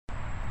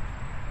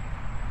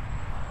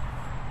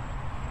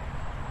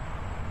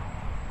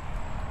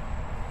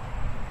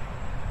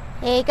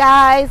Hey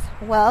guys,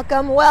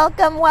 welcome.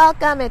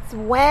 It's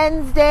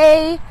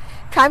Wednesday,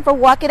 time for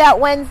Walk It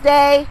Out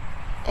Wednesday,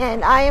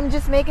 and I am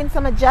just making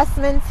some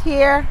adjustments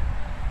here.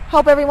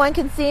 Hope everyone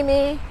can see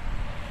me.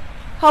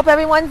 Hope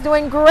everyone's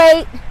doing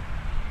great.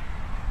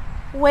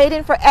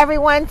 Waiting for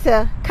everyone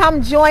to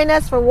come join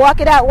us for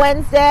Walk It Out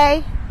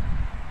Wednesday.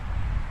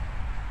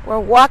 We're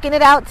walking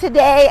it out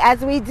today as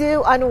we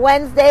do on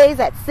Wednesdays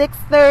at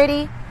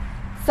 6:30.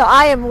 So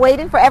I am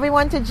waiting for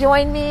everyone to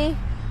join me.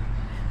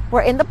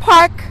 We're in the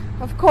park,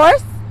 of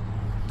course,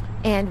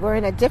 and we're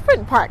in a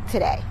different park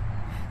today.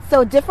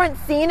 So different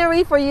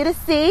scenery for you to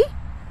see.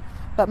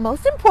 But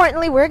most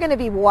importantly, we're going to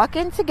be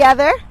walking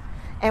together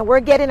and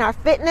we're getting our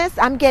fitness.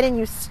 I'm getting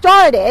you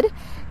started,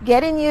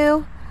 getting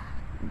you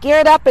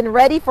geared up and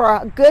ready for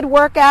a good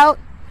workout.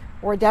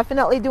 We're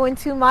definitely doing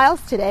 2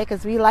 miles today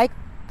because we like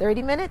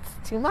 30 minutes,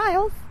 2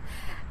 miles.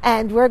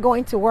 And we're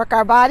going to work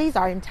our bodies,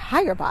 our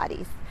entire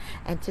bodies.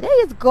 And today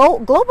is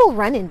Global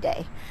Running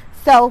Day.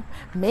 So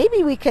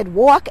maybe we could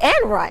walk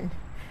and run.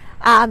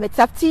 It's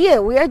up to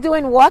you. We are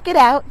doing Walk It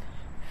Out,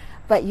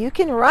 but you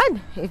can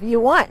run if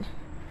you want.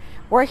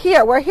 We're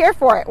here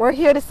for it. We're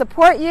here to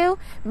support you,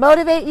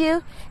 motivate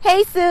you.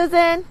 Hey,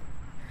 Susan,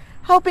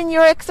 hoping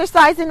you're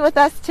exercising with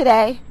us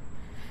today.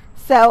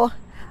 So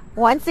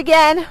once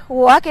again,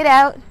 Walk It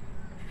Out,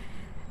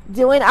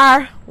 doing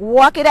our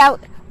Walk It Out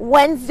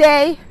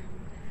Wednesday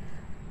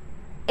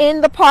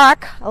in the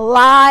park,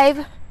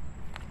 live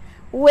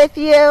with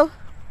you.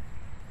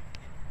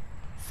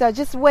 So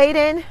just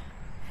waiting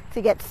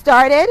to get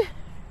started,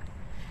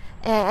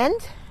 and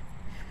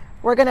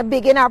we're going to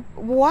begin our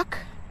walk.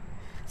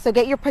 So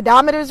get your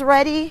pedometers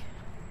ready,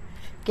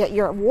 get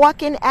your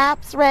walking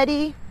apps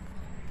ready,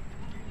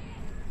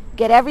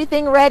 get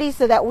everything ready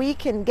so that we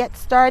can get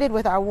started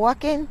with our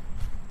walking.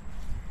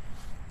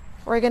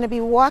 We're going to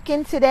be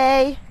walking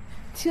today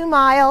 2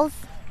 miles,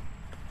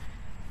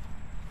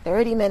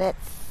 30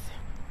 minutes.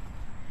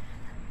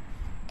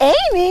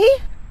 Amy,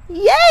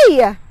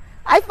 yay!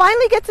 I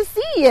finally get to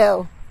see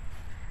you.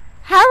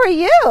 How are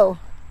you?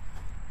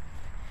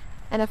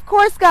 And of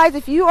course, guys,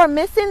 if you are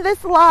missing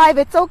this live,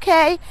 it's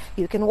okay.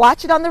 You can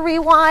watch it on the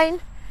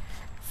rewind.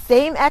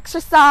 Same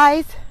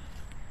exercise.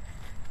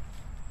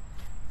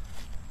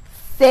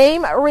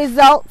 Same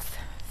results.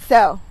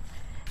 So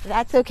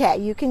that's okay.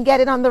 You can get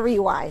it on the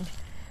rewind.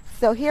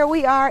 So here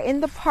we are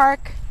in the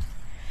park.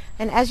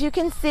 And as you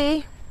can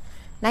see,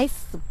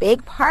 nice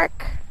big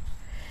park.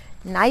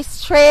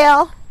 Nice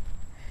trail.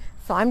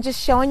 So I'm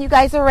just showing you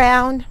guys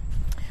around,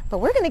 but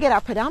we're going to get our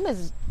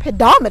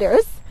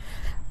pedometers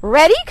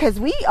ready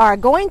because we are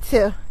going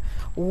to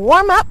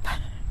warm up,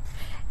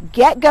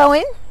 get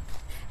going.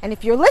 And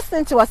if you're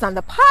listening to us on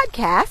the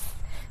podcast,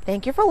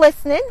 thank you for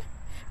listening.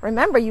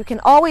 Remember, you can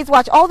always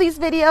watch all these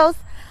videos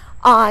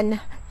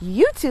on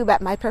YouTube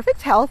at My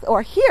Perfect Health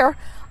or here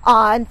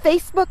on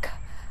Facebook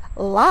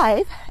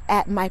Live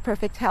at My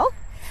Perfect Health.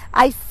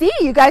 I see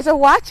you guys are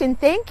watching.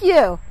 Thank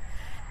you.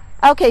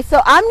 Okay,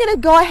 so I'm going to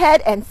go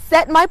ahead and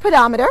set my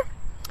pedometer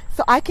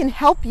so I can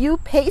help you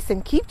pace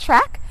and keep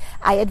track.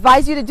 I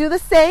advise you to do the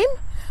same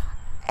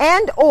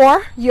and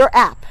or your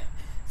app.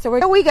 So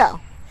here we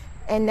go.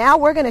 And now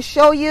we're going to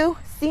show you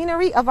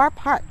scenery of our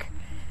park.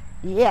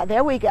 Yeah,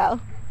 there we go.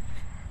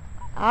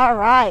 All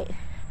right.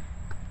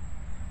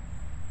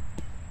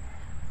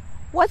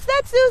 What's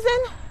that,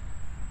 Susan?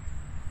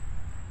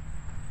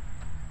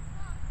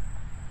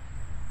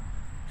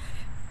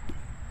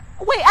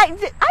 Wait, I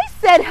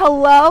said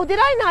hello. Did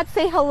I not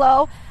say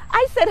hello?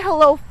 I said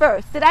hello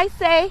first. Did I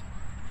say?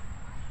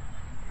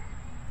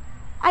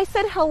 I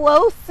said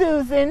hello,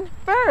 Susan,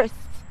 first.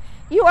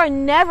 You are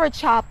never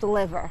chopped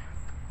liver.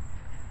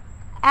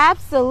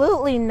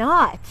 Absolutely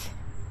not.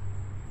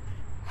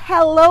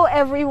 Hello,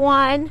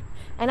 everyone.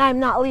 And I'm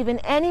not leaving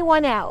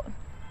anyone out.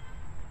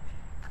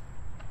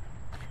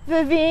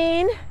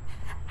 Vivine.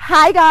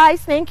 Hi,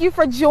 guys. Thank you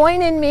for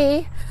joining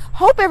me.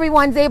 Hope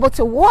everyone's able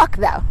to walk,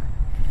 though.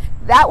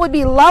 That would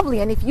be lovely.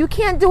 And if you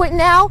can't do it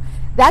now,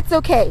 that's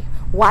okay.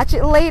 Watch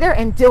it later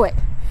and do it.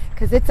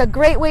 Because it's a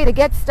great way to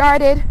get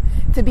started,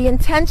 to be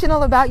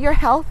intentional about your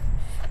health.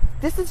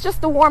 This is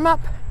just a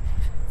warm-up.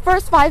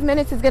 First 5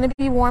 minutes is going to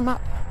be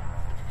warm-up.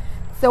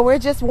 So we're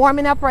just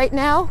warming up right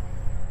now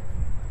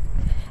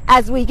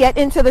as we get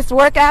into this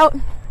workout.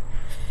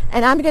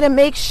 And I'm going to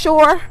make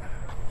sure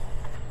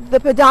the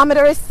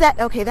pedometer is set.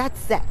 Okay, that's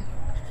set.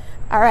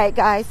 All right,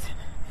 guys.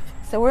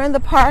 So we're in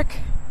the park.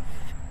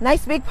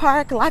 Nice big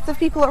park, lots of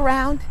people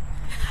around.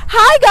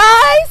 Hi,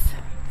 guys.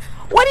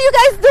 What are you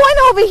guys doing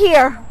over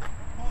here?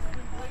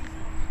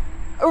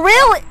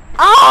 Really?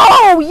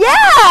 Oh,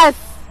 yes.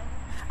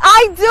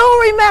 I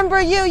do remember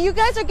you. You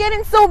guys are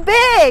getting so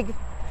big.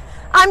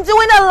 I'm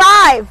doing a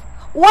live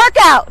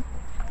workout.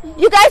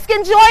 You guys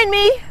can join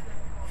me.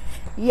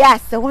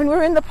 Yes, so when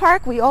we're in the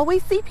park, we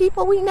always see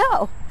people we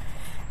know.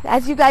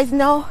 As you guys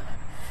know,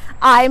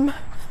 I'm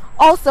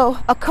also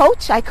a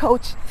coach. I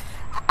coach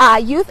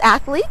youth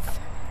athletes.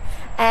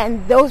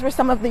 And those were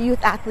some of the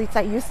youth athletes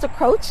I used to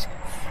coach.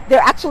 They're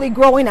actually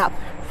growing up.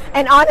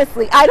 And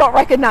honestly, I don't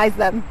recognize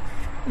them.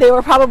 They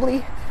were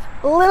probably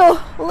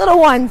little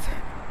ones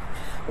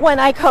when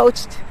I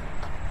coached.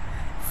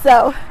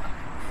 So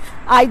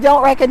I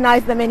don't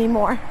recognize them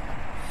anymore.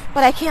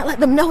 But I can't let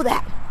them know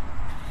that,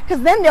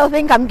 because then they'll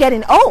think I'm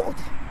getting old.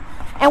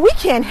 And we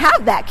can't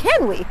have that,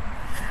 can we?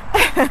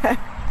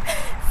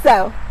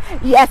 So,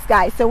 yes,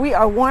 guys. So we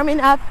are warming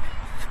up.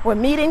 We're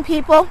meeting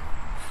people.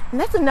 And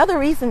that's another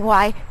reason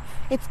why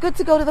it's good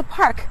to go to the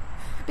park.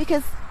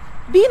 Because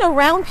being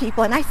around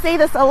people, and I say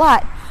this a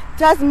lot,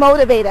 does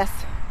motivate us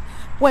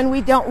when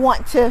we don't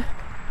want to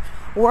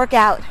work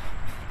out.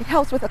 It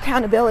helps with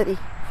accountability.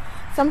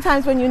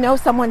 Sometimes when you know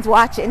someone's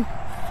watching,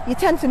 you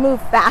tend to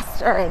move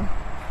faster and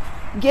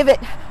give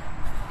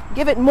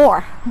it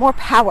more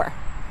power.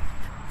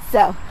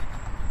 So,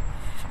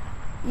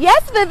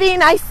 yes,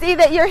 Vivian, I see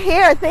that you're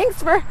here.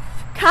 Thanks for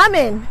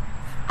coming.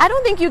 I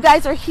don't think you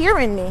guys are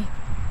hearing me.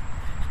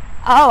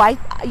 Oh,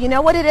 you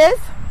know what it is?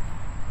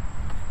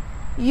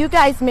 You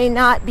guys may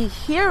not be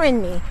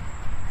hearing me.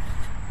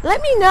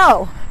 Let me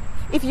know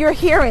if you're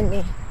hearing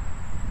me,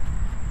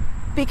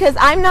 because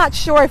I'm not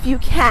sure if you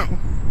can.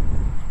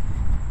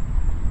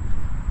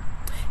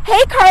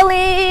 Hey,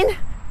 Carlene.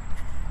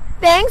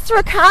 Thanks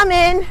for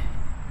coming.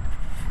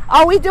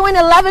 Are we doing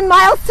 11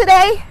 miles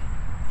today?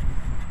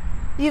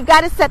 You've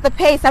got to set the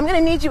pace. I'm going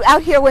to need you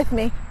out here with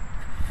me.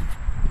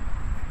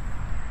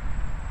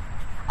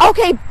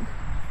 Okay,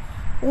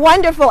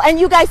 wonderful. And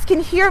you guys can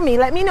hear me.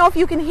 Let me know if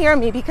you can hear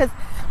me, because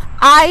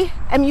I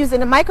am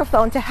using a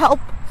microphone to help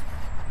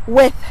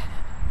with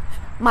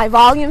my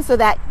volume so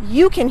that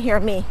you can hear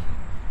me.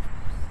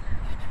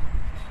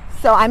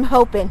 So I'm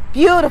hoping.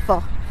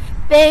 Beautiful.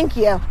 Thank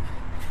you.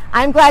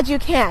 I'm glad you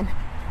can.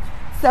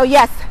 So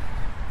yes.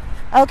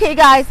 Okay,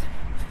 guys.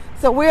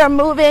 So we are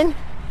moving.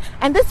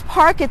 And this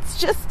park, it's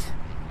just,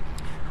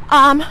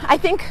 I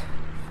think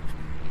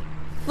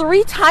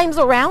 3 times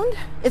around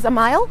is a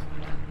mile.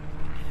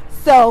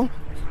 So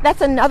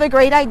that's another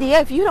great idea.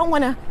 If you don't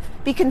want to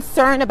be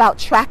concerned about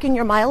tracking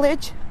your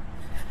mileage,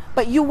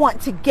 but you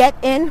want to get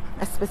in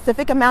a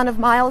specific amount of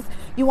miles,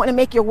 you want to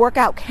make your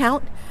workout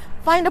count,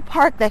 find a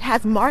park that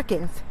has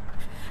markings.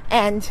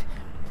 And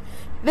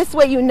this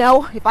way you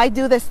know, if I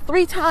do this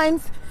 3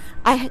 times,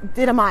 I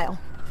did a mile.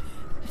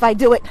 If I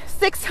do it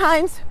 6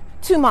 times,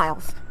 2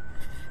 miles.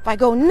 If I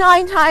go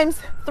 9 times,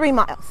 3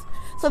 miles.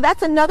 So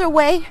that's another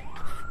way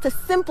to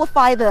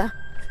simplify the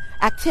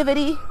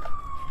activity,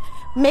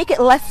 make it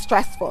less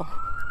stressful.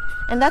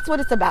 And that's what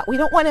it's about. We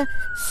don't want to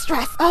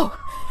stress, oh,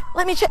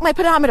 let me check my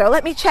pedometer,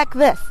 let me check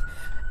this.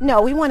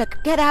 No, we want to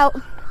get out,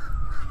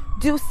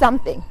 do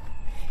something.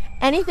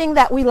 Anything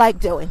that we like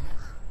doing.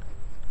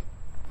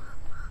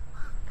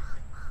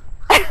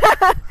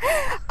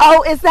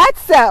 Oh, is that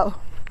so?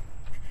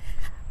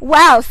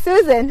 Wow,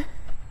 Susan,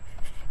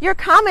 your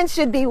comments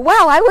should be,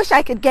 wow, I wish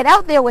I could get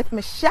out there with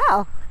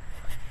Michelle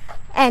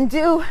and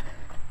do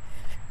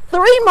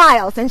 3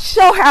 miles and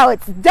show how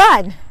it's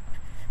done.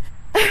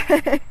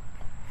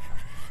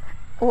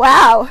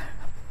 Wow.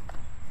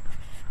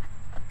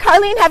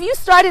 Carlene, have you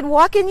started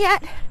walking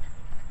yet?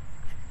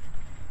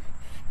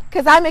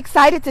 Because I'm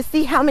excited to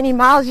see how many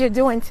miles you're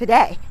doing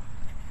today.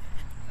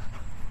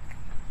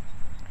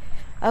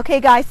 Okay,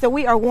 guys, so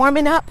we are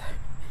warming up.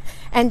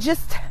 And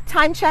just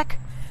time check,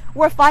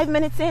 we're 5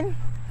 minutes in.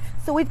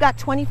 So we've got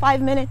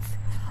 25 minutes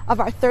of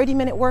our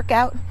 30-minute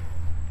workout.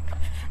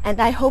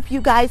 And I hope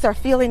you guys are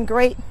feeling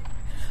great.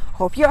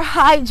 Hope you're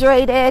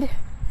hydrated.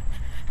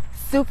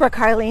 Super,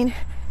 Carlene.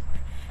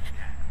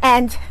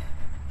 And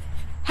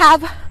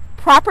have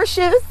proper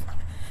shoes,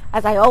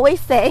 as I always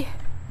say,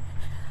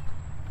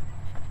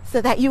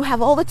 so that you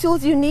have all the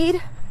tools you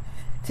need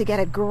to get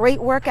a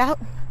great workout,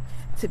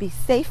 to be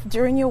safe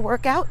during your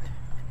workout.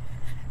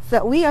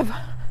 So we have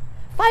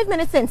 5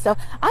 minutes in, so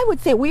I would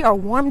say we are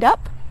warmed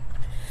up.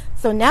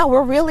 So now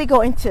we're really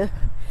going to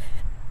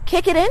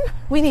kick it in.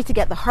 We need to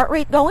get the heart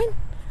rate going.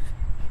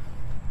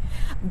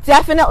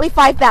 Definitely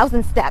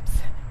 5,000 steps.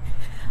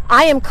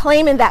 I am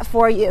claiming that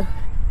for you,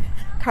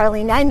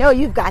 Carlene. I know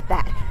you've got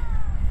that.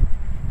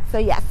 So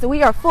yes, so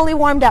we are fully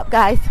warmed up,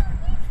 guys.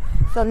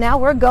 So now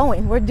we're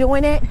going. We're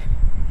doing it.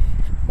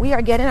 We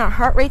are getting our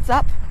heart rates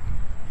up.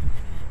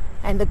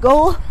 And the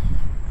goal,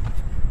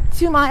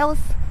 2 miles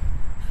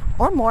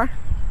or more,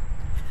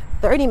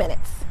 30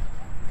 minutes.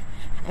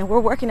 And we're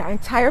working our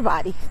entire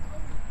body,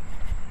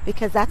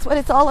 because that's what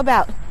it's all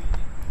about.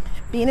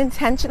 Being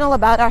intentional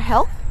about our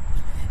health,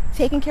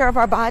 taking care of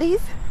our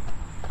bodies.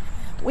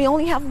 We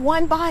only have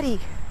one body.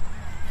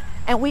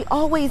 And we're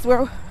always,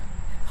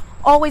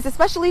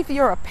 especially if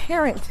you're a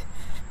parent,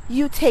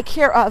 you take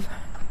care of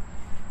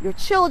your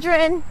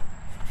children.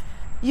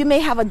 You may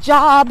have a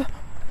job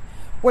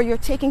where you're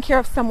taking care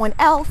of someone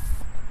else,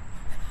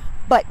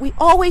 but we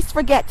always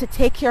forget to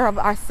take care of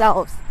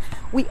ourselves.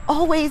 We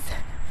always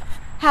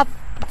have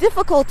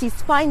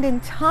difficulties finding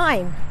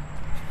time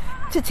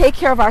to take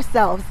care of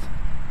ourselves.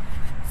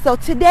 So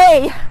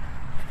today,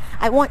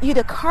 I want you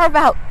to carve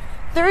out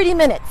 30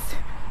 minutes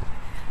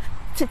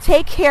to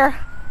take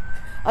care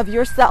of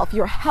yourself,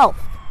 your health.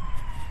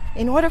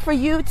 In order for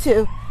you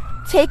to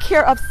take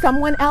care of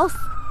someone else,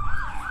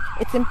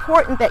 it's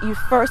important that you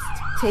first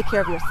take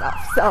care of yourself.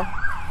 So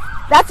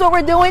that's what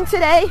we're doing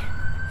today.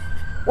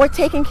 We're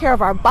taking care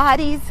of our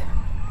bodies,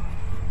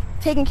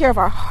 taking care of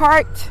our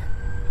heart.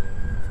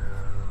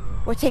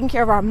 We're taking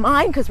care of our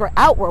mind because we're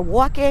out, we're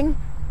walking,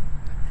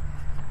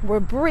 we're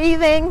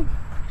breathing,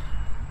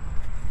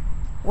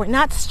 we're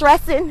not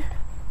stressing,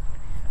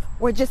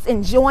 we're just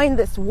enjoying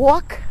this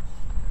walk.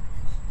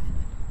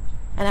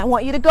 And I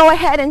want you to go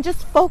ahead and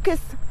just focus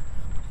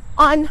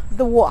on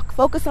the walk.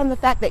 Focus on the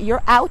fact that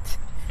you're out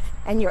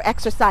and you're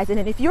exercising.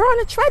 And if you're on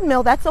a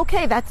treadmill, that's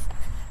okay. That's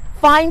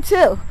fine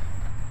too.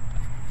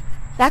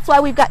 That's why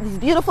we've got these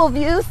beautiful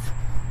views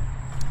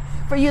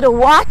for you to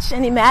watch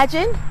and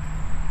imagine.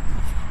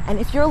 And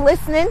if you're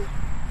listening,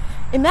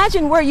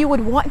 imagine where you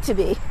would want to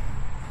be.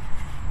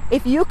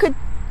 If you could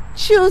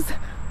choose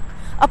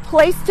a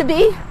place to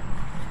be,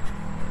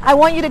 I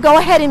want you to go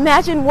ahead and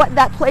imagine what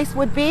that place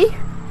would be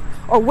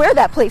or where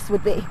that place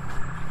would be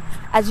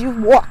as you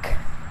walk.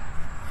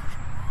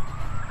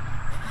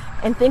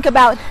 And think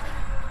about,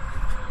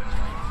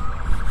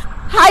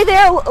 hi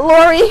there,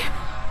 Lori.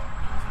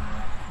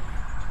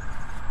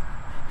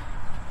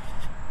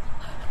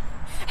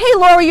 Hey,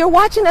 Lori, you're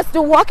watching us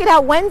do Walk It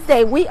Out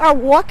Wednesday. We are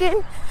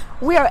walking,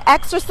 we are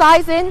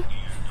exercising,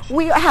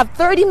 we have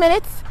 30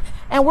 minutes,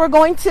 and we're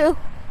going to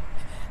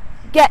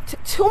get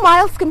 2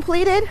 miles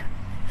completed.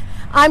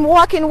 I'm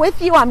walking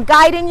with you, I'm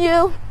guiding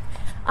you,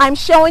 I'm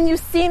showing you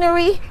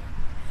scenery,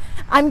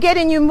 I'm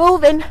getting you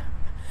moving.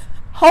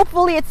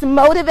 Hopefully it's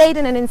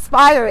motivating and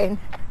inspiring.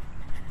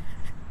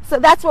 So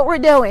that's what we're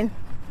doing.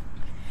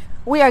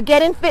 We are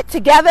getting fit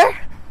together.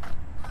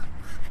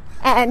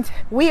 And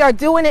we are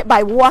doing it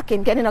by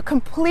walking, getting a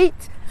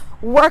complete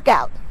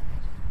workout.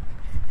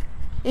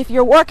 If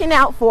you're working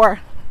out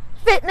for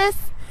fitness,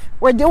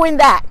 we're doing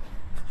that.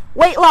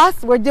 Weight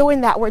loss, we're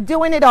doing that. We're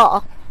doing it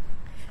all.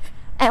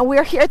 And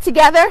we're here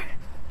together.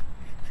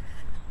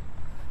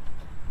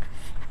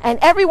 And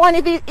everyone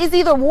is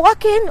either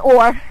walking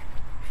or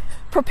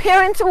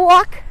preparing to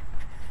walk.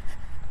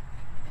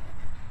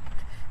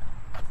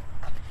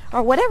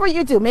 Or whatever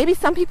you do. Maybe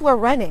some people are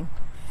running.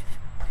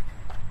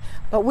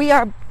 But we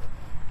are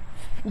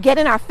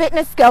getting our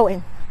fitness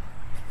going.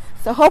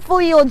 So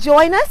hopefully you'll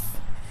join us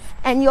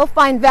and you'll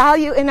find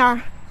value in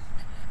our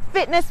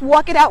fitness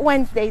Walk It Out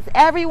Wednesdays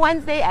every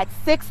Wednesday at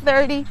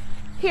 6:30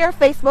 here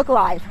Facebook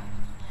Live.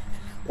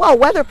 Well,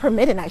 weather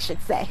permitting, I should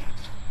say.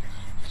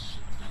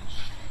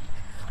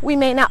 We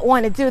may not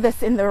want to do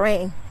this in the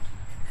rain,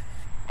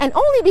 and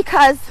only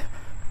because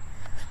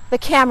the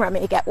camera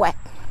may get wet.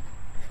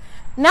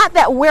 Not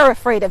that we're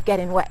afraid of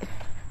getting wet.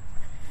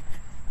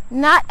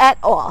 Not at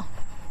all.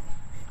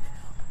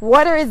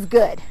 Water is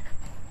good.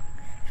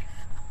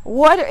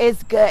 Water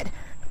is good.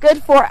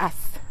 Good for us.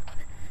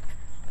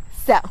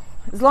 So,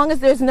 as long as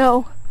there's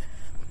no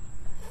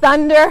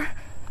thunder,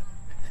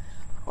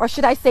 or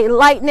should I say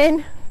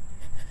lightning,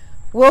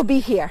 we'll be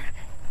here.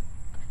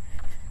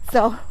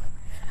 So,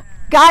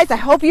 guys, I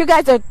hope you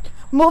guys are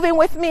moving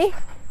with me.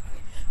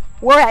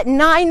 We're at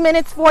 9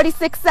 minutes,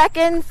 46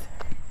 seconds,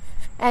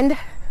 and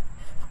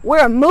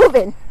we're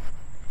moving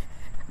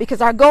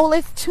because our goal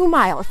is 2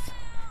 miles,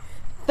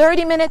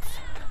 30 minutes,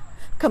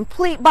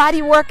 complete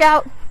body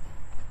workout,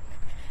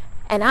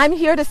 and I'm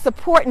here to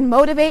support and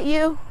motivate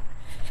you.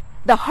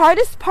 The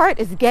hardest part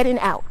is getting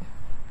out.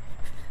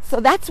 So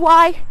that's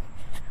why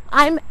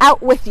I'm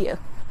out with you.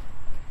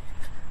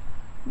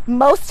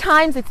 Most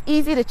times it's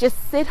easy to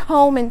just sit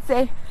home and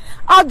say,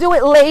 I'll do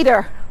it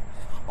later,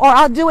 or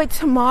I'll do it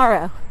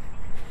tomorrow.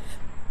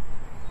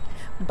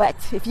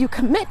 But if you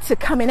commit to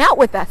coming out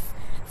with us,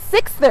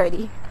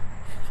 6:30,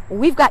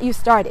 we've got you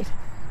started.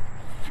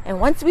 And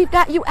once we've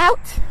got you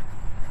out,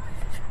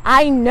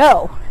 I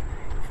know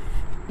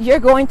you're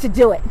going to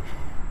do it.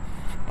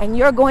 And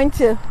you're going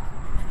to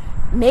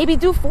maybe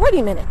do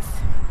 40 minutes,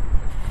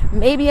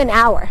 maybe an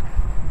hour.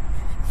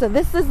 So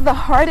this is the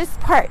hardest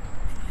part.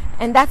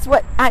 And that's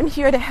what I'm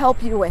here to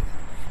help you with.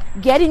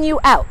 Getting you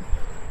out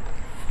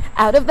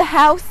of the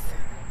house,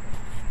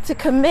 to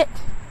commit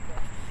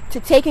to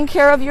taking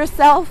care of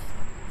yourself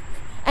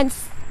and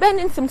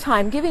spending some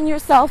time giving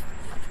yourself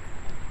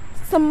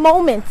some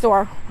moments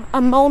or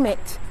a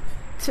moment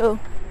to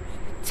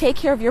take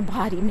care of your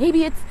body.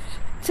 Maybe it's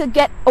to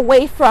get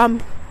away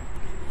from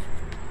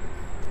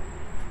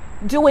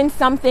doing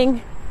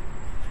something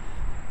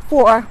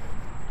for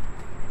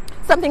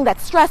something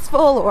that's stressful,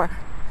 or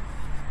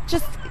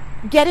just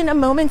getting a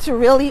moment to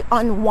really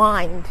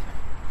unwind.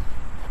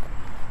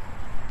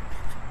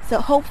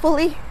 So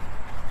hopefully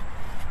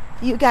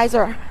you guys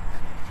are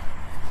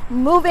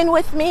moving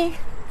with me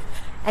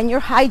and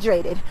you're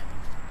hydrated.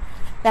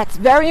 That's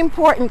very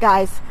important,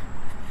 guys.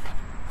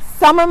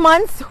 Summer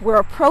months, we're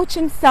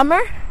approaching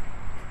summer.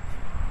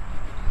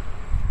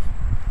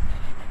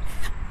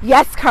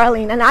 Yes,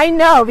 Carlene, and I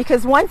know,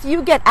 because once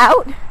you get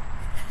out,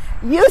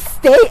 you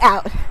stay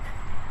out.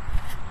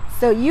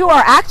 So you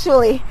are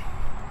actually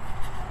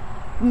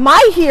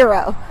my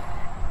hero,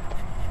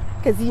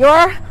 because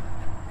your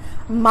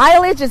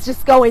mileage is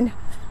just going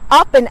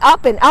up and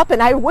up and up,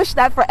 and I wish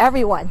that for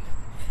everyone.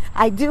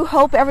 I do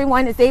hope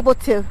everyone is able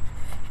to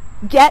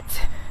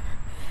get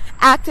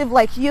active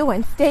like you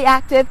and stay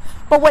active.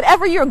 But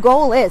whatever your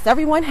goal is,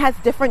 everyone has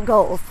different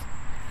goals.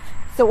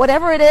 So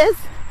whatever it is,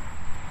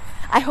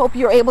 I hope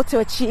you're able to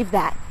achieve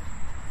that.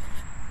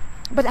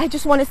 But I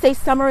just want to say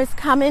summer is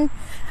coming,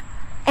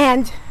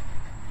 and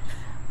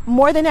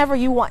more than ever,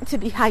 you want to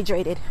be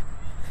hydrated.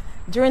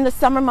 During the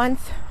summer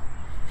months,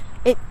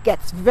 it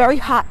gets very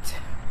hot,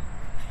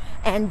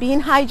 and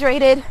being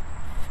hydrated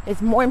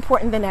is more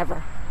important than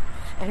ever.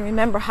 And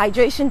remember,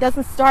 hydration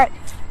doesn't start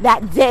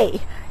that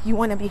day. You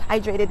want to be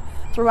hydrated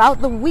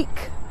throughout the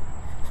week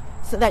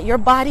so that your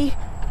body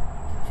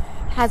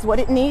has what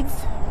it needs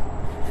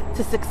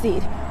to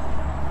succeed.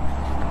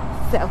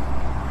 So,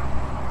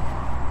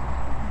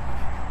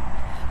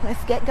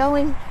 let's get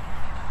going.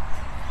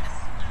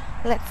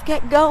 Let's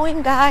get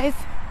going, guys.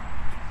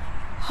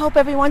 Hope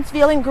everyone's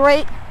feeling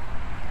great.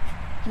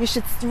 You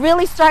should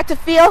really start to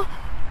feel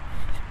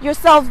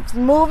yourselves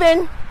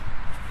moving.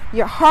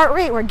 Your heart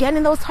rate, we're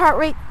getting those heart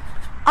rate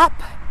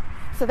up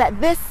so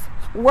that this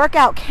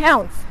workout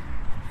counts.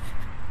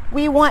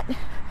 We want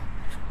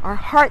our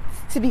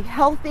hearts to be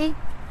healthy,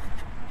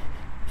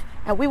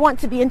 and we want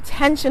to be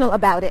intentional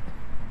about it.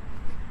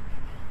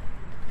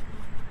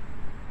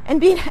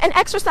 And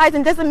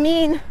exercising doesn't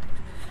mean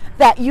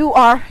that you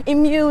are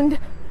immune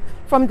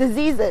from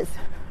diseases.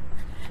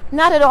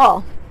 Not at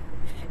all.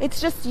 It's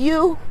just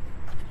you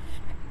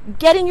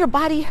getting your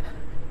body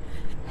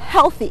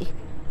healthy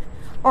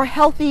or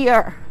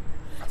healthier,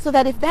 so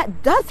that if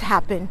that does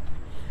happen,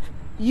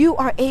 you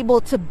are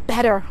able to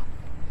better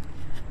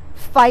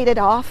fight it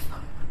off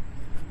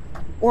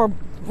or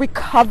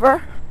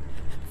recover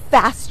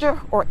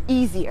faster or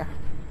easier.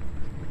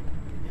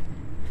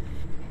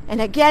 And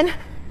again,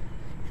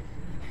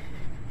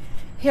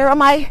 here are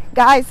my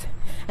guys,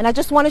 and I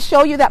just want to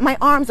show you that my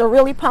arms are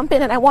really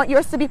pumping, and I want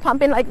yours to be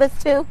pumping like this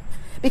too,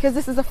 because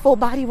this is a full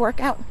body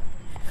workout.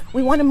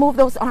 We want to move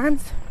those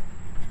arms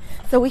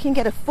so we can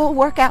get a full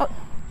workout,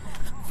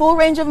 full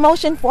range of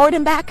motion, forward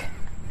and back.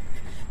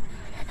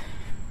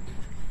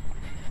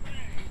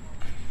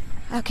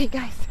 Okay,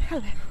 guys.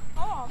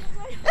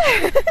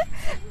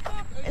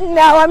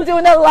 No, I'm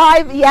doing a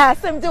live.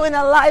 Yes, I'm doing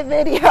a live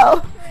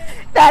video.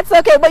 That's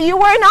okay, but you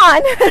weren't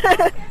on.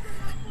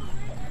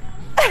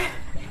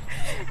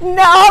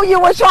 No, you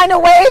were trying to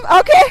wave?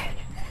 Okay.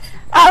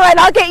 All right,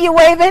 I'll get you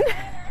waving.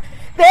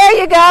 There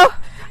you go.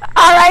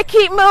 All right,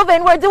 keep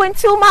moving. We're doing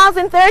 2 miles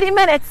in 30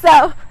 minutes,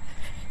 so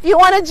if you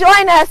want to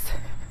join us,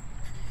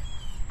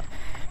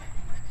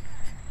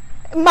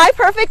 My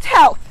Perfect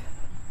Health.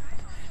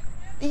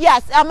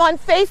 Yes, I'm on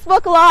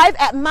Facebook Live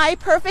at My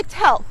Perfect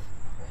Health.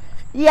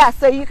 Yes,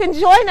 so you can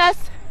join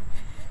us.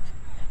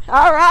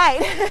 All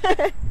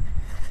right.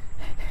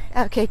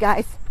 Okay,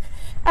 guys.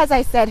 As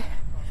I said,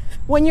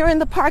 when you're in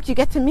the park, you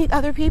get to meet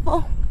other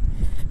people.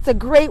 It's a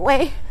great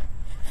way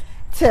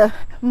to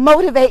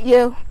motivate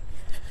you,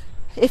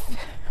 if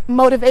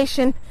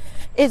motivation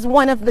is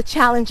one of the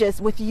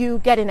challenges with you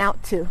getting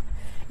out to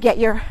get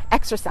your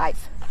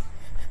exercise.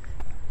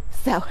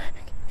 So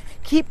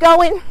keep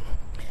going.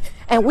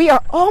 And we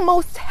are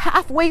almost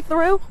halfway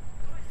through.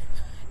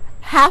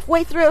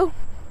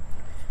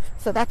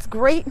 So that's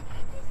great.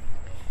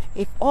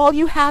 If all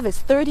you have is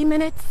 30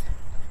 minutes,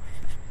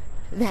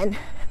 then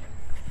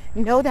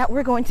know that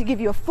we're going to give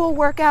you a full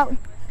workout.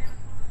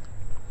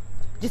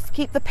 Just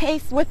keep the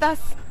pace with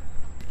us.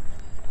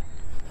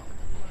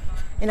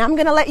 And I'm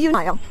going to let you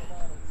know.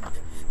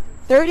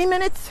 30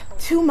 minutes,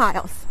 2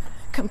 miles.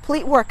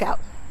 Complete workout.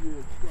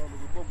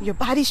 Your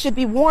body should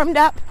be warmed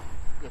up.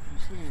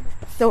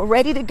 So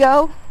ready to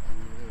go.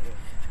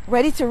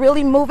 Ready to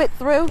really move it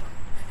through.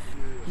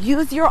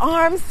 Use your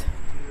arms.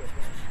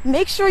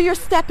 Make sure you're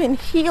stepping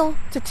heel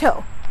to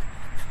toe.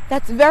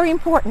 That's very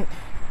important.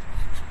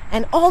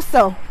 And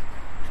also,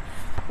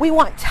 we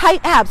want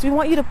tight abs. We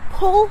want you to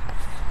pull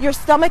your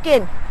stomach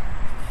in,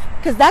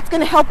 because that's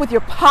going to help with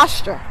your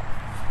posture.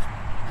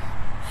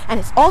 And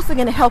it's also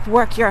going to help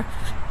work your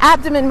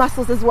abdomen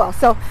muscles as well.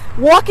 So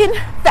walking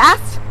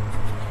fast,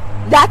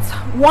 that's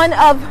one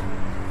of,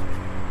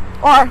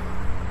 or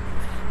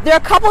there are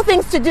a couple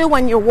things to do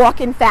when you're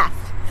walking fast.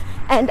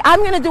 And I'm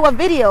going to do a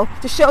video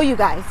to show you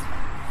guys.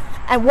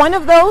 And one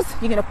of those,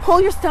 you're going to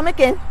pull your stomach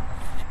in.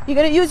 You're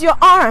going to use your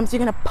arms. You're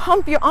going to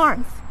pump your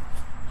arms.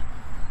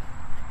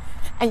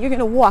 And you're going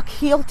to walk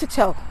heel to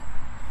toe.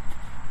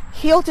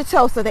 Heel to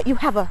toe, so that you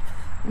have a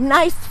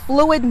nice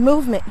fluid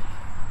movement.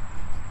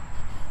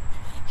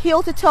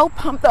 Heel to toe,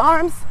 pump the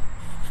arms.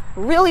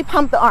 Really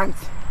pump the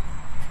arms.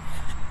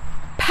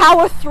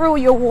 Power through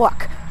your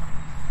walk.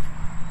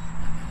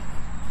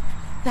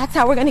 That's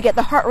how we're going to get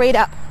the heart rate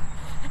up.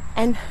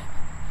 And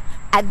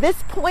at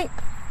this point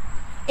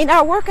in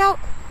our workout,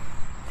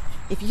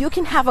 if you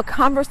can have a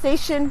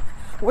conversation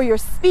where you're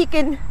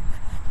speaking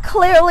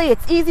clearly,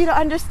 it's easy to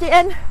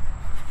understand,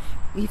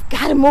 we've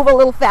got to move a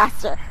little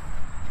faster.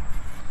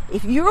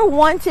 If you're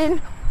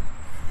wanting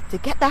to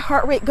get that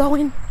heart rate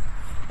going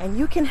and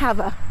you can have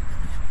a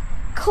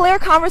clear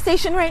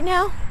conversation right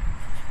now,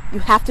 you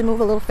have to move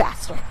a little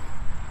faster.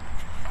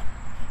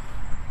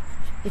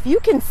 If you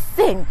can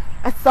sing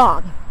a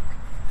song,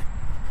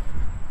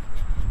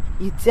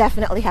 you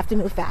definitely have to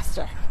move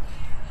faster.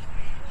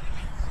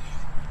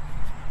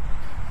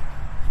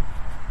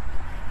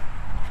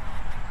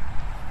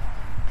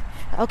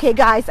 Okay,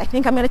 guys, I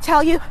think I'm going to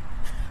tell you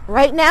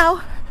right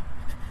now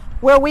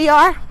where we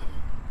are.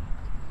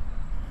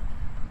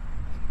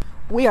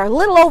 We are a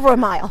little over a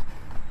mile.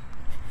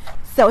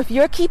 So if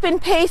you're keeping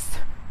pace,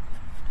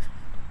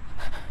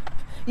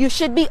 you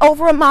should be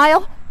over a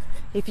mile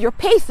if your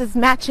pace is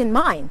matching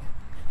mine.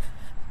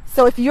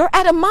 So if you're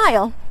at a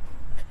mile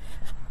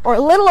or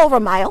a little over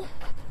a mile,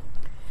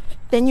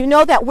 then you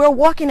know that we're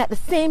walking at the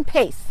same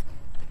pace.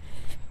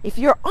 If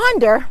you're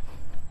under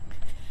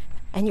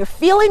and you're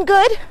feeling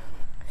good,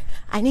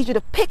 I need you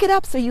to pick it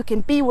up so you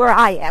can be where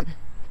I am.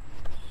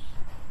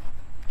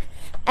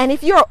 And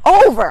if you're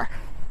over,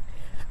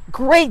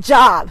 great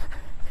job.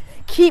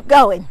 Keep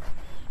going.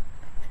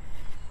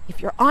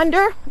 If you're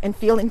under and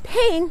feeling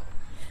pain,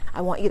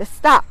 I want you to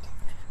stop.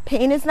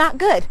 Pain is not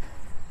good.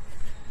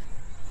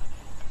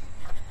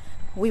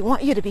 We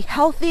want you to be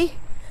healthy.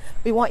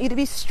 We want you to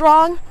be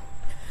strong.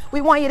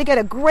 We want you to get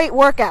a great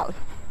workout.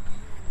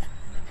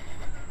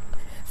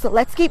 So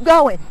let's keep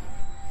going.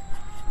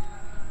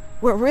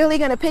 We're really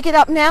going to pick it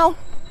up now.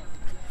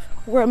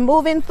 We're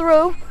moving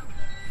through.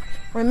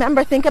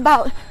 Remember, think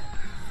about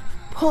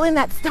pulling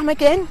that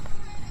stomach in.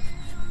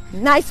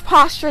 Nice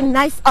posture,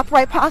 nice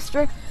upright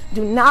posture.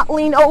 Do not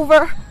lean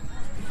over.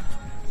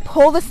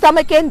 Pull the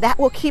stomach in. That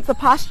will keep the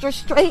posture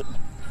straight.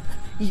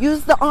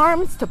 Use the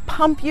arms to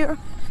pump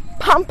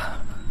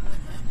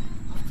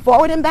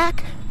forward and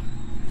back.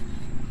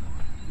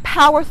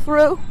 Power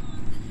through.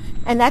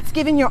 And that's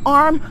giving your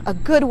arm a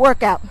good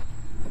workout.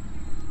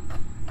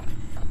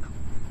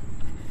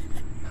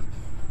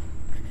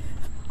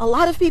 A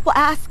lot of people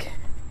ask,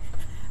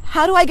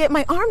 how do I get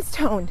my arms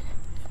toned?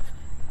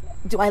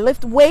 Do I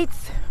lift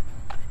weights?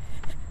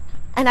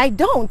 And I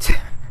don't.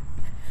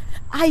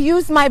 I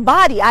use my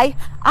body.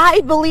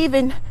 I believe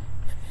in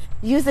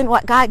using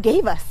what God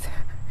gave us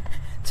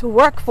to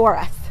work for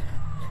us.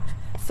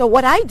 So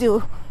what I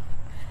do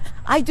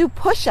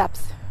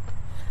push-ups,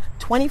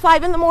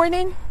 25 in the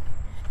morning,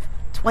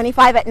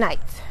 25 at night.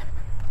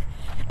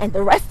 And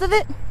the rest of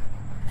it,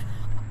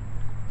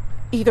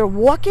 either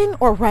walking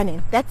or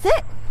running. That's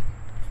it.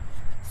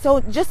 So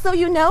just so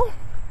you know,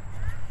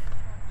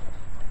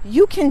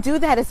 you can do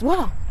that as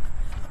well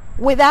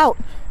without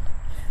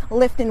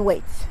lifting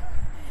weights.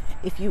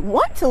 If you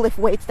want to lift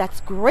weights, that's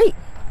great.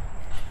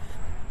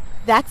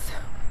 That's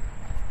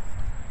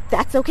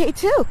okay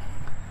too.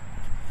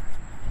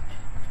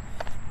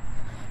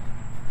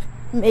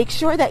 Make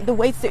sure that the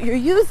weights that you're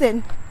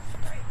using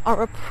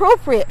are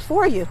appropriate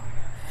for you,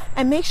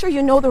 and make sure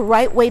you know the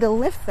right way to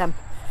lift them.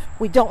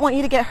 We don't want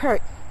you to get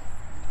hurt.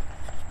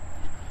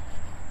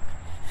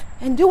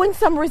 And doing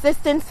some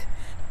resistance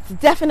is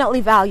definitely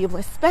valuable,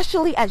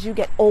 especially as you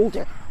get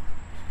older.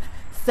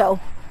 So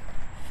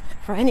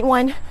for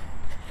anyone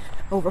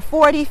over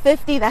 40,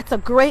 50, that's a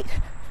great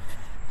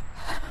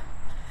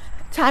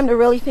time to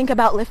really think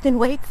about lifting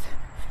weights.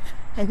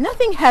 And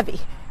nothing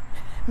heavy.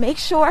 Make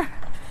sure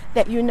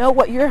that you know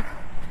what your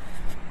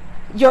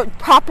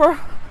proper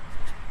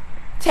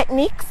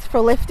techniques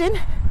for lifting,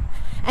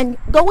 and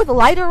go with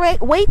lighter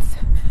weights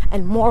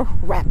and more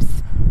reps.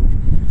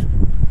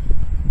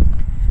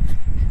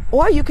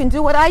 Or you can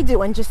do what I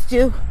do and just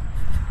do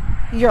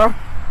your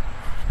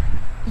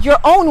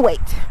own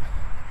weight,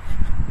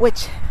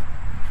 which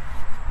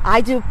I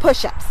do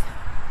push-ups.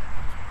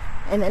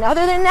 And then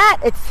other than that,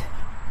 it's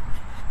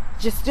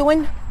just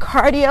doing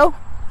cardio,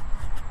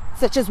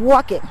 such as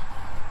walking.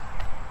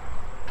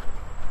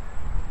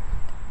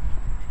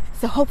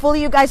 So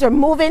hopefully you guys are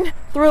moving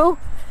through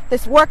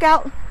this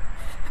workout.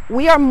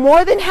 We are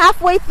more than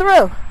halfway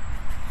through.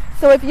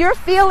 So if you're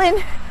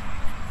feeling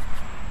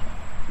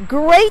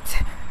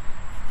great,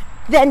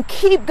 then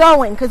keep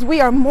going, because we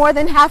are more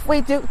than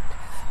halfway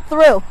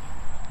through.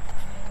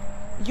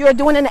 You're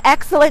doing an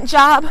excellent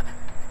job.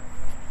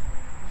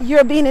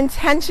 You're being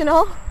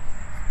intentional.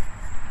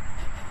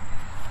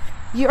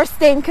 You're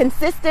staying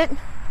consistent.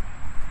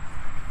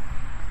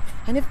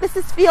 And if this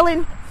is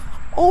feeling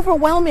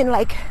overwhelming,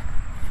 like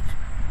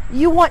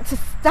you want to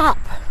stop,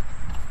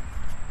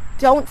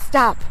 don't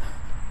stop.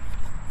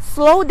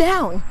 Slow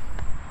down.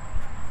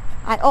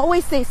 I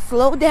always say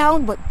slow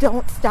down, but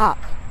don't stop.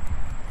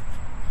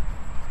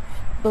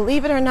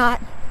 Believe it or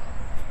not,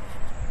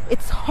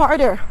 it's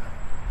harder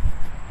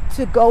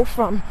to go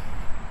from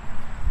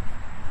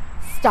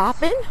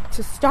stopping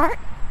to start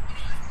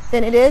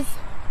than it is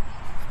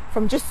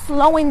from just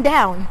slowing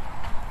down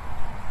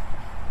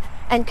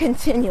and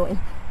continuing.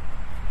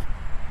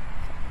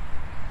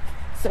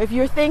 So if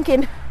you're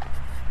thinking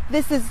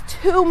this is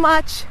too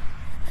much,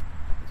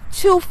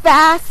 too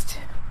fast,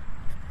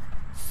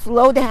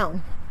 slow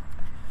down.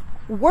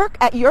 Work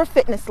at your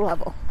fitness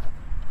level.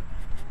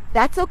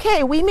 That's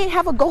okay. We may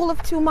have a goal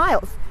of 2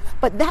 miles,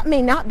 but that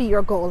may not be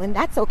your goal, and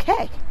that's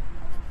okay.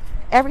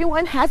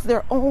 Everyone has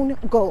their own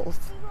goals.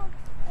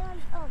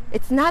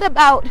 It's not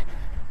about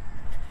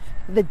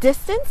the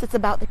distance, it's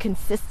about the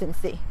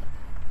consistency.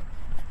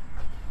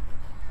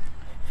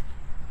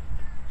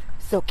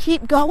 So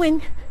keep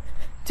going.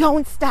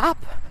 Don't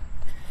stop.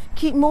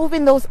 Keep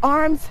moving those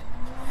arms,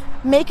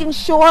 making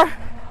sure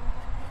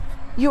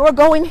you are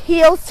going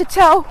heels to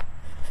toe.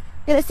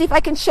 I'm gonna see if I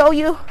can show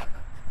you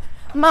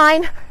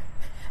mine.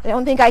 I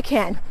don't think I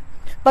can.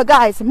 But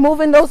guys,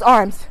 moving those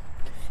arms.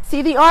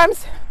 See the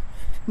arms?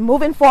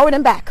 Moving forward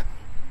and back.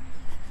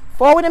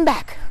 Forward and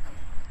back.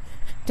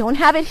 Don't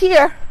have it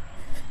here,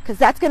 because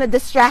that's gonna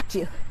distract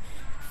you.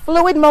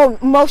 Fluid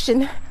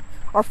motion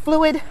or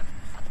fluid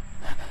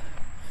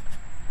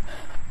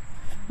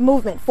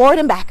movement, forward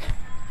and back.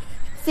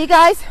 See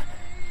guys,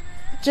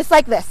 just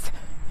like this,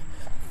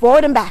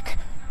 forward and back,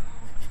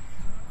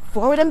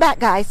 forward and back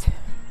guys,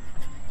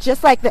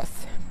 just like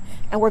this.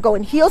 And we're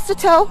going heels to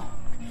toe,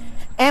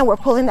 and we're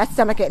pulling that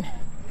stomach in,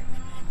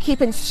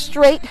 keeping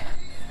straight,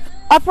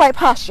 upright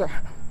posture.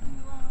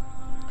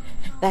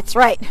 That's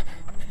right,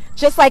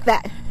 just like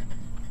that.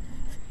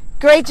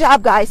 Great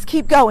job guys,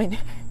 keep going.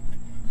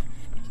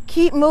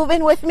 Keep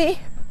moving with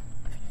me.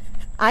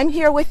 I'm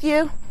here with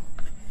you.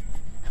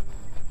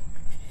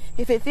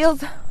 If it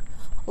feels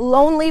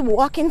lonely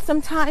walking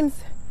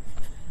sometimes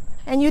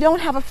and you don't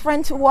have a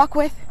friend to walk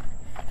with,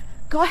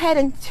 go ahead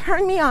and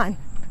turn me on.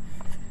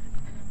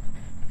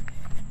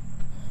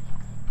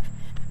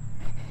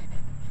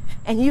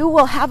 And you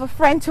will have a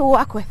friend to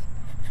walk with,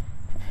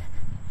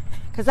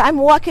 because I'm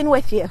walking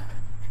with you.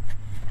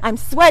 I'm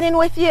sweating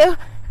with you.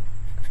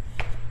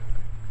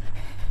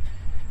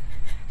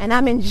 And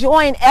I'm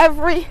enjoying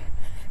every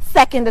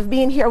second of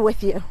being here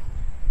with you.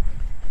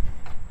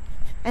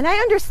 And I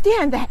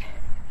understand that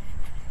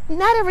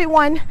not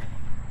everyone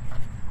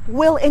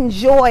will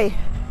enjoy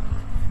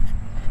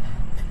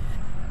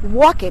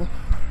walking.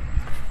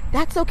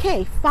 That's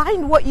okay.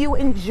 Find what you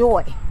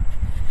enjoy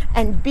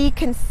and be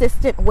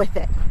consistent with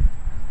it.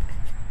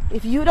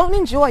 If you don't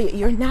enjoy it,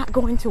 you're not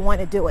going to want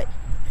to do it.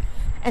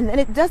 And then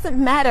it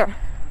doesn't matter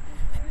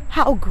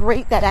how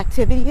great that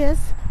activity is.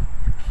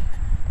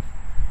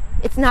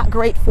 It's not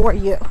great for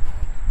you.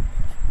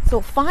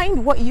 So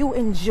find what you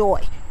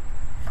enjoy.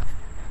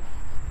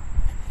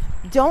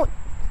 Don't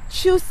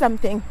choose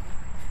something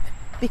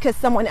because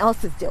someone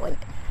else is doing it.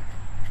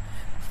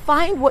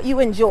 Find what you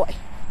enjoy.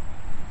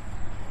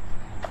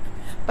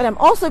 But I'm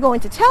also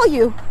going to tell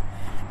you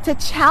to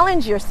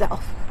challenge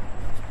yourself.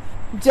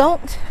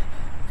 Don't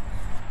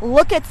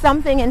look at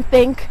something and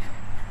think,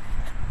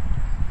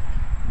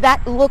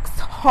 that looks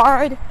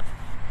hard,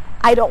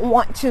 I don't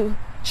want to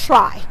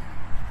try.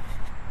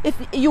 If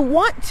you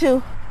want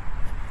to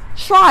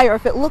try, or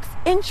if it looks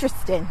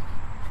interesting,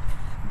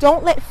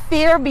 don't let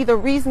fear be the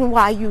reason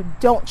why you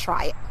don't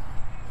try it.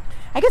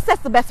 I guess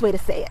that's the best way to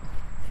say it.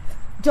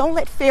 Don't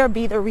let fear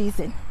be the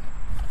reason.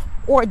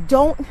 Or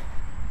don't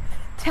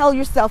tell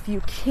yourself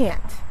you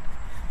can't.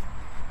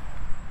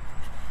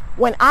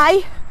 When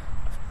I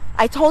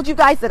told you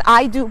guys that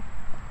I do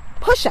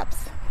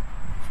push-ups.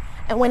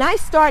 And when I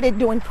started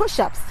doing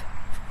push-ups,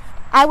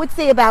 I would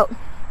say about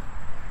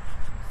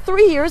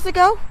 3 years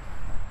ago,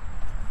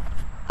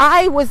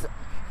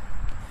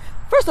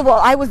 first of all,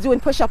 I was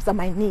doing push-ups on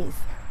my knees.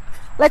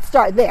 Let's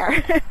start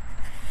there.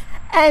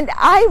 And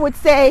I would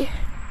say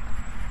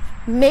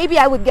maybe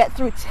I would get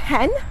through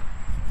 10,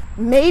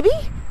 maybe.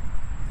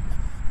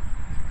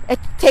 It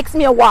takes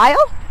me a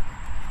while.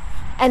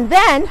 And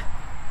then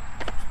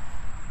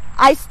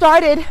I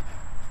started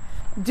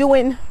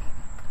doing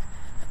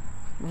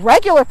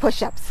regular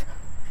push-ups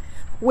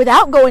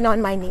without going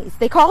on my knees.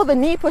 They call the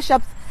knee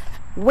push-ups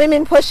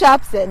women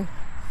push-ups, and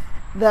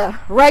the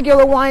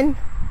regular one,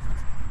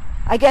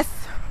 I guess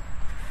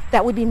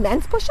that would be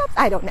men's push-ups?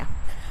 I don't know.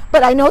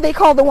 But I know they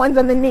call the ones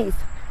on the knees.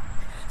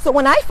 So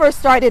when I first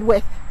started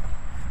with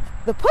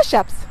the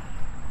push-ups,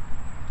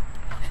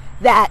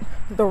 that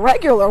the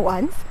regular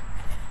ones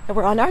that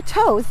were on our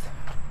toes,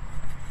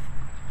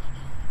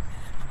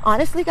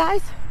 honestly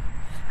guys,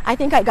 I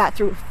think I got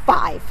through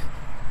 5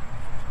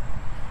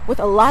 with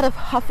a lot of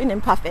huffing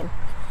and puffing.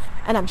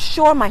 And I'm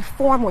sure my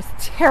form was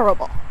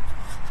terrible.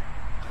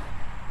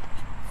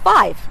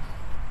 5.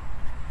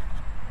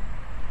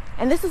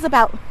 And this is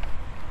about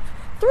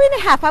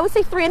 3.5, I would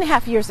say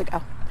 3.5 years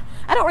ago.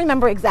 I don't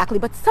remember exactly,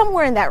 but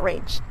somewhere in that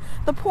range.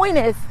 The point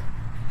is,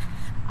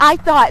 I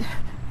thought,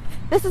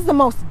 this is the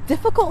most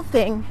difficult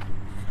thing.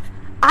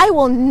 I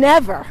will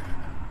never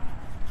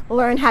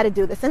learn how to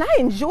do this. And I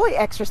enjoy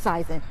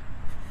exercising.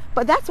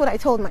 But that's what I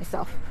told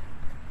myself.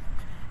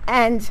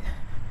 And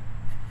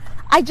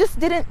I just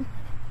didn't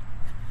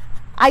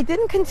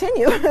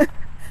continue.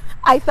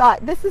 I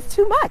thought, this is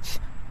too much.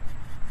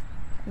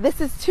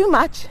 This is too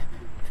much.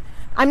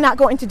 I'm not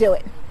going to do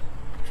it.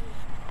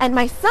 And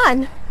my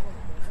son,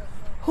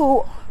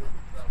 who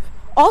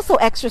also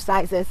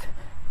exercises,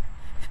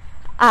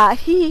 I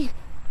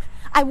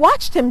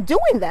watched him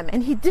doing them,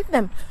 and he did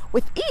them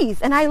with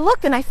ease. And I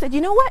looked and I said,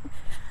 you know what?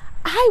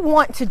 I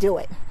want to do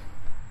it.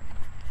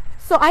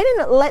 So I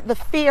didn't let the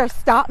fear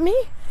stop me,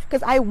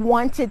 because I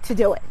wanted to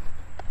do it.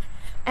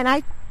 And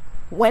I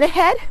went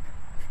ahead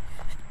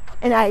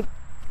and I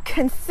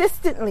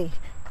consistently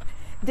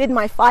did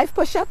my 5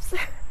 push-ups.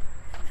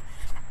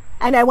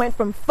 And I went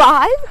from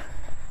 5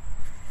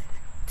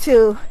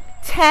 to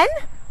 10,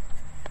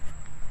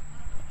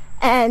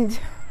 and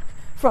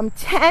from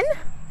 10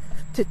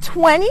 to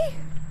 20,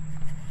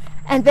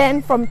 and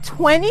then from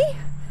 20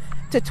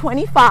 to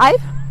 25.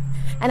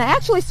 And I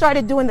actually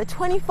started doing the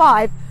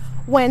 25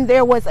 when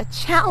there was a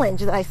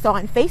challenge that I saw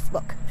on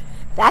Facebook.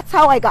 That's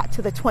how I got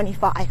to the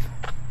 25.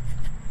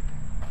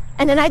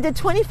 And then I did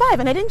 25,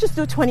 and I didn't just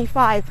do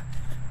 25.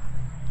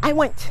 I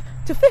went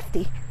to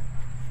 50.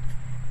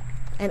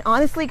 And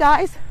honestly,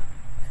 guys,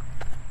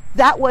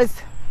 that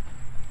was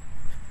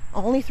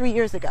only 3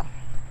 years ago.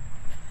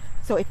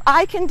 So if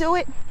I can do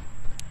it,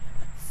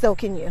 so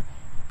can you.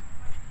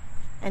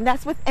 And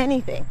that's with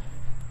anything.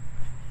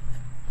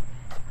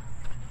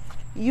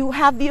 You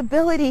have the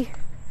ability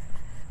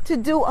to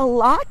do a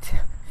lot,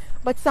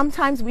 but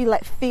sometimes we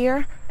let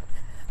fear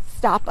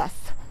stop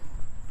us.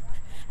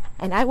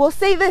 And I will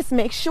say this,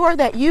 make sure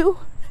that you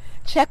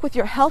check with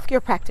your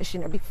healthcare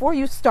practitioner before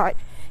you start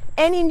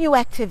any new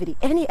activity,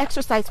 any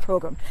exercise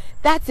program.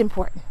 That's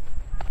important.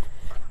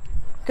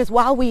 Because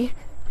while we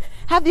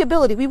have the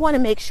ability, we want to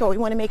make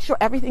sure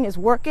everything is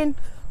working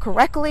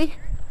correctly.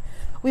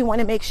 We want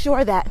to make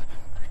sure that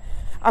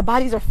our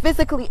bodies are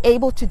physically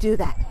able to do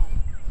that.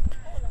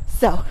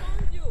 So,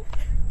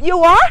 you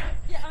are?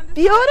 Yeah,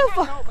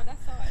 beautiful. No, but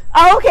that's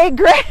all right. Okay,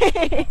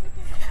 great.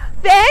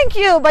 Thank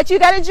you, but you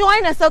got to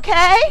join us,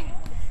 okay?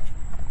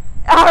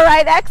 All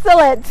right,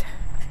 excellent.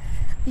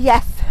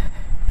 Yes.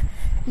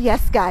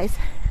 Yes, guys.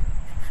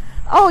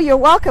 Oh, you're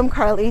welcome,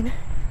 Carlene.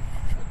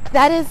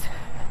 And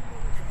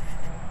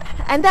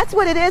that's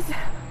what it is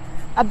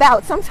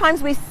about.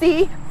 Sometimes we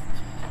see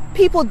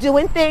people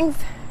doing things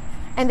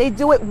and they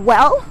do it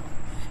well,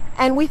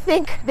 and we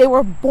think they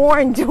were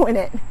born doing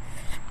it.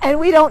 And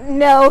we don't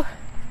know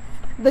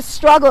the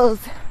struggles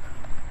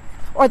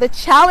or the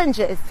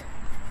challenges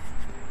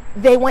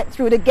they went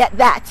through to get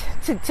that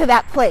to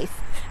that place.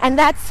 And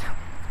that's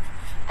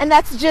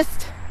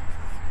just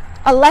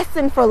a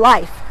lesson for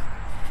life,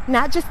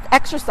 not just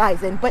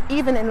exercising, but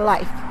even in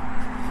life.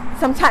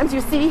 Sometimes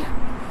you see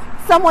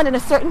someone in a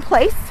certain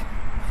place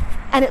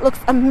and it looks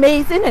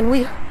amazing, and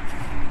we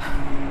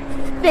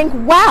think,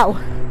 wow,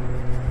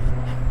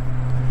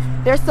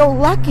 they're so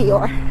lucky,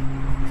 or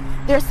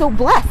they're so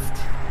blessed,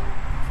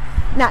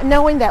 not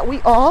knowing that we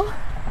all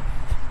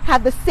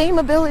have the same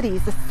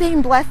abilities, the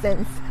same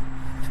blessings,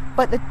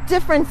 but the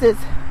difference is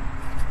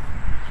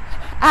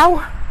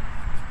how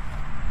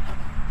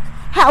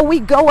we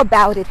go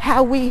about it,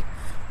 how we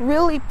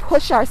really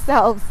push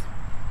ourselves,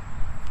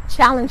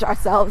 challenge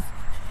ourselves,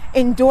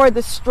 endure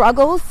the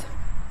struggles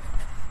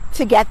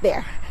to get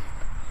there.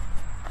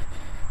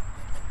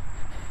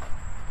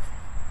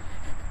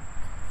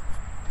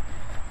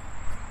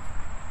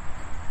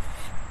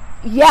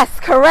 Yes,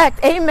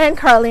 correct. Amen,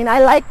 Carlene. I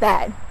like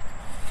that.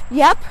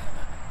 Yep.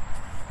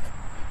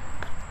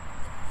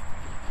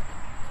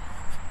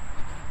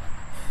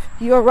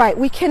 You're right.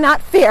 We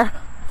cannot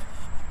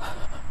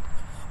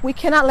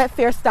let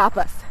fear stop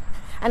us.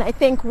 And I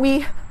think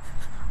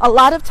a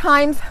lot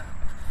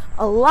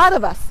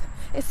of us,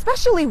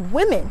 especially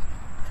women,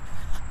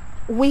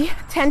 we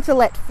tend to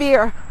let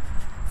fear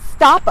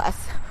stop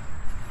us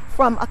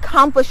from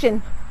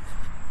accomplishing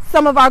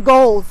some of our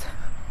goals.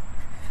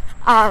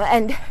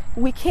 And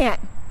we can't.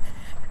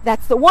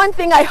 That's the one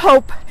thing I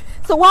hope.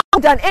 So while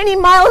I've done any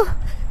mile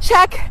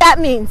check, that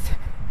means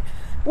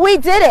we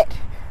did it.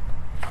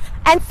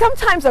 And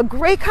sometimes a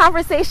great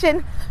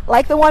conversation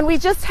like the one we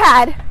just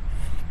had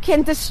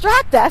can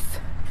distract us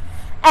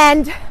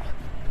and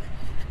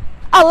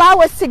allow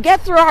us to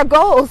get through our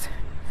goals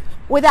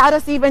without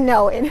us even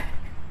knowing.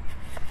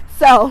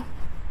 So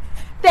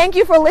thank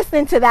you for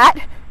listening to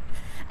that.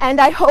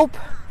 And I hope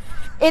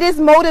it is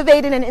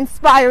motivating and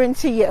inspiring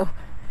to you.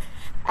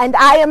 And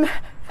I am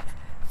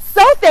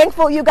so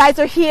thankful you guys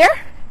are here.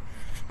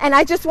 And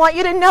I just want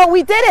you to know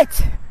we did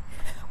it.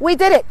 We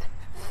did it.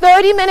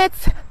 30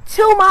 minutes,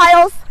 2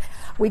 miles.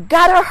 We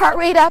got our heart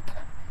rate up.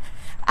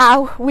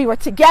 We were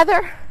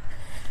together.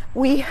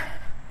 We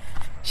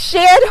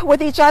shared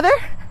with each other.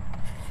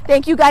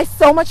 Thank you guys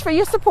so much for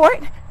your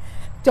support.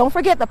 Don't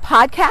forget, the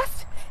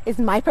podcast is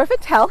My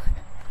Perfect Health.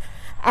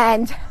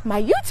 And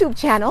my YouTube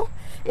channel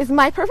is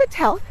My Perfect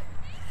Health.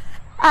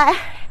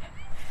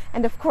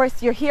 And of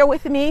course, you're here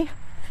with me.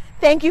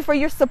 Thank you for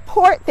your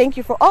support. Thank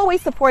you for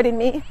always supporting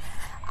me.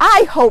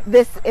 I hope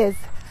this is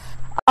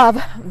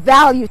of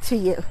value to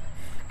you,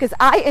 because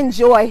I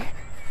enjoy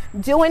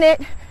doing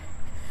it.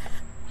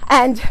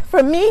 And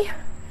for me,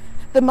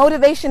 the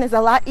motivation is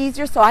a lot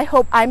easier. So I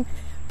hope I'm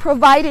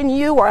providing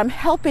you, or I'm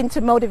helping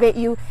to motivate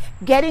you,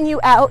 getting you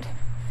out,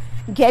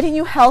 getting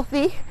you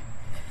healthy,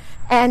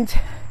 and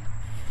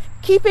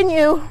keeping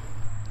you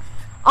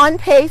on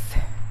pace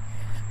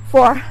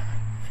for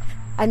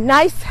a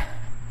nice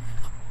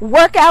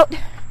workout.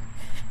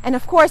 And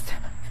of course,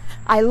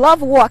 I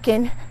love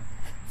walking,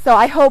 so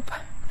I hope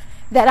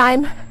that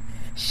I'm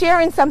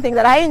sharing something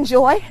that I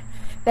enjoy,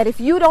 that if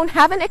you don't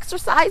have an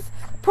exercise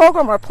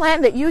program or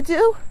plan that you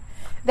do,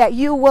 that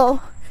you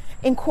will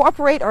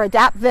incorporate or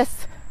adapt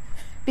this,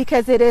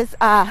 because it is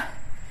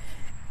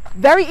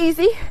very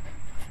easy,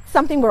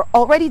 something we're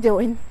already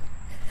doing.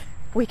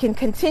 We can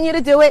continue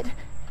to do it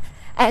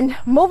and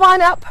move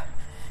on up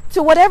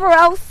to whatever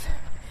else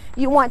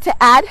you want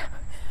to add,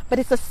 but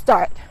it's a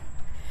start.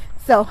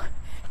 So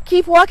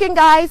keep walking,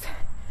 guys.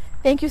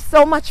 Thank you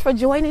so much for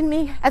joining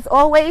me as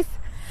always.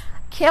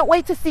 Can't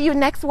wait to see you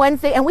next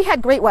Wednesday. And we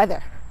had great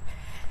weather.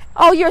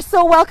 Oh, you're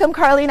so welcome,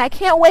 Carlene. I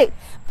can't wait.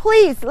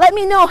 Please let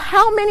me know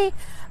how many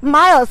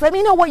miles. Let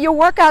me know what your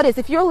workout is.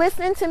 If you're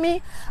listening to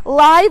me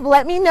live,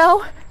 let me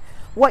know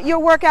what your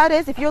workout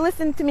is. If you're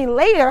listening to me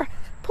later,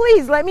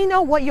 please let me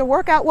know what your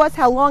workout was,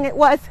 how long it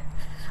was.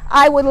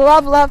 I would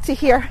love to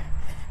hear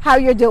how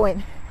you're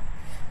doing.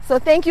 So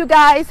thank you,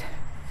 guys.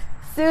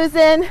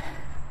 Susan,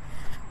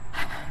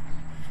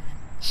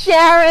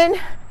 Sharon,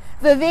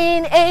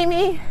 Vivine,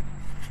 Amy,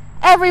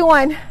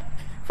 everyone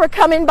for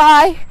coming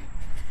by,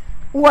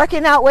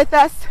 working out with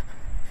us.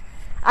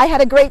 I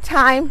had a great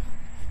time.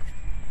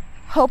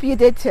 Hope you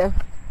did too.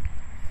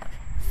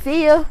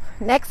 See you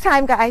next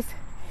time, guys.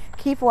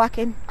 Keep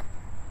walking.